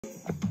I'm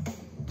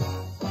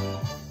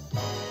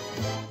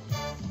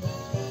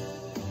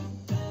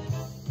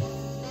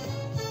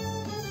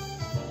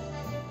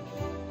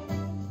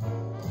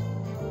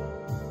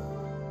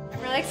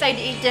really excited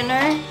to eat dinner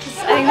because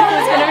I think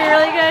this is going to be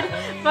really good,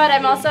 but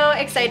I'm also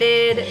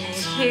excited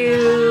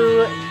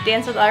to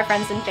dance with our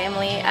friends and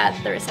family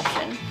at the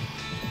reception.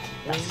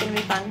 That's going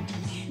to be fun.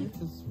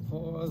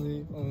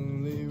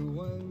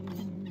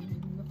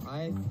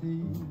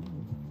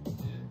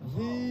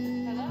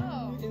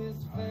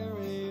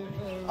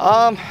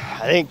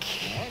 I think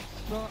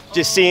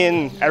just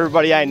seeing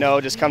everybody I know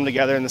just come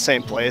together in the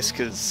same place,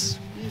 because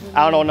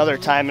I don't know another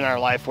time in our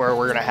life where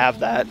we're gonna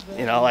have that,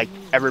 you know, like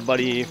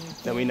everybody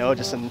that we know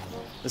just in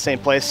the same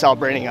place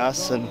celebrating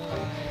us, and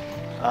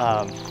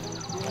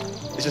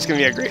it's just gonna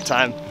be a great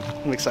time.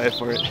 I'm excited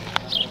for it.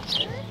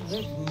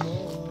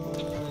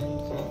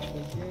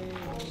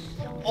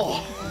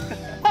 Oh.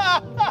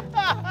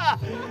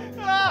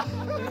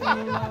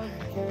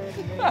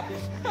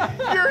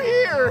 You're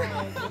here.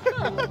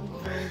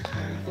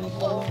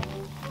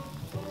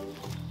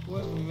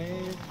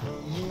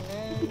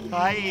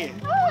 Hi.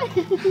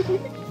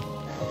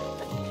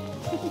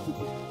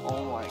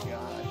 Oh my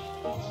gosh.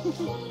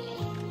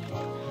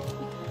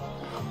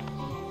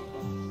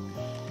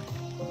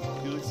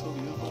 You look so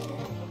beautiful.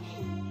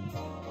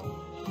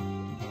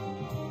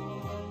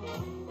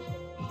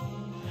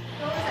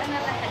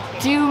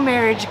 Do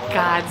marriage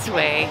God's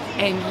way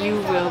and you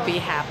will be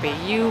happy.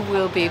 You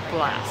will be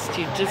blessed.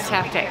 You just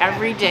have to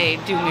every day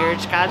do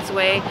marriage God's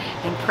way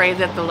and pray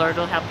that the Lord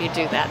will help you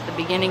do that at the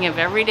beginning of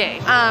every day.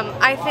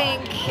 I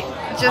think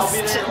just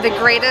the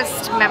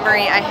greatest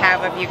memory I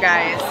have of you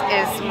guys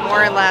is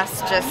more or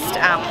less just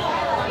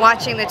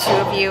watching the two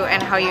of you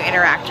and how you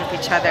interact with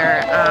each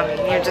other.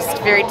 You're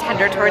just very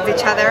tender towards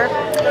each other,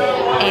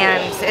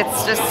 and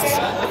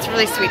it's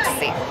really sweet to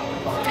see.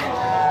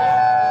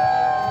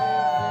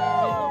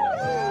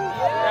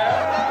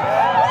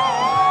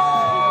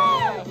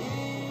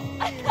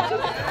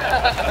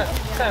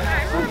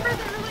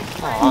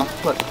 Aw,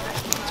 look,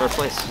 it's our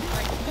place.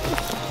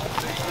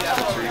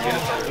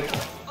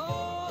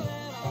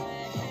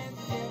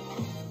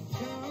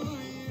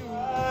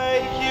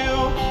 Like you,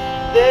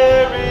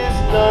 there is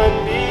none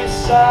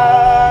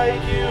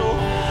beside you.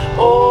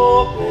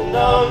 Open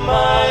up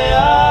my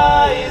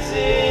eyes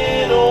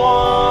in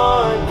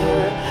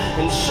wonder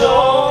and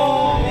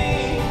show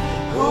me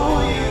who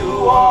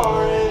you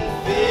are and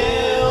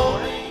fill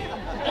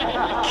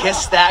me.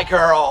 Kiss that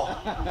girl.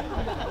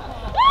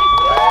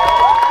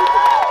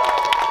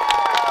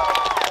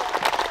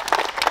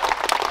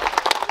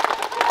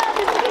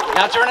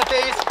 Now turn a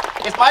face.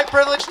 It's my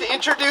privilege to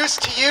introduce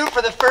to you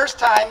for the first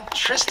time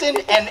Tristan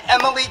and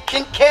Emily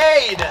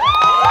Kincaid.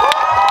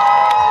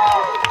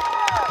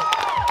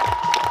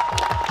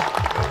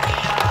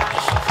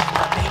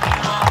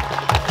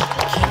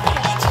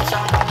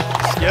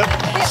 Yep.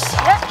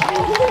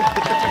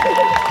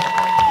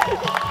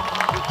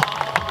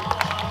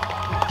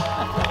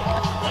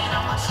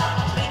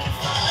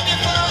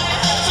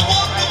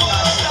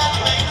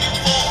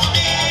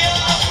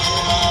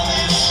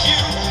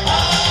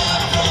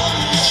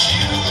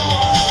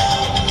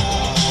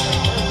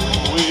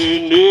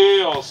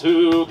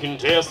 Who can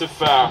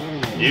testify?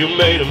 You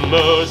made a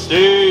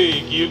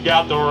mistake, you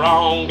got the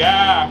wrong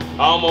guy.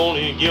 I'm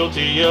only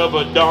guilty of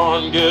a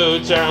darn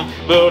good time,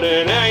 but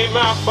it ain't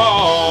my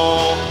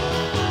fault.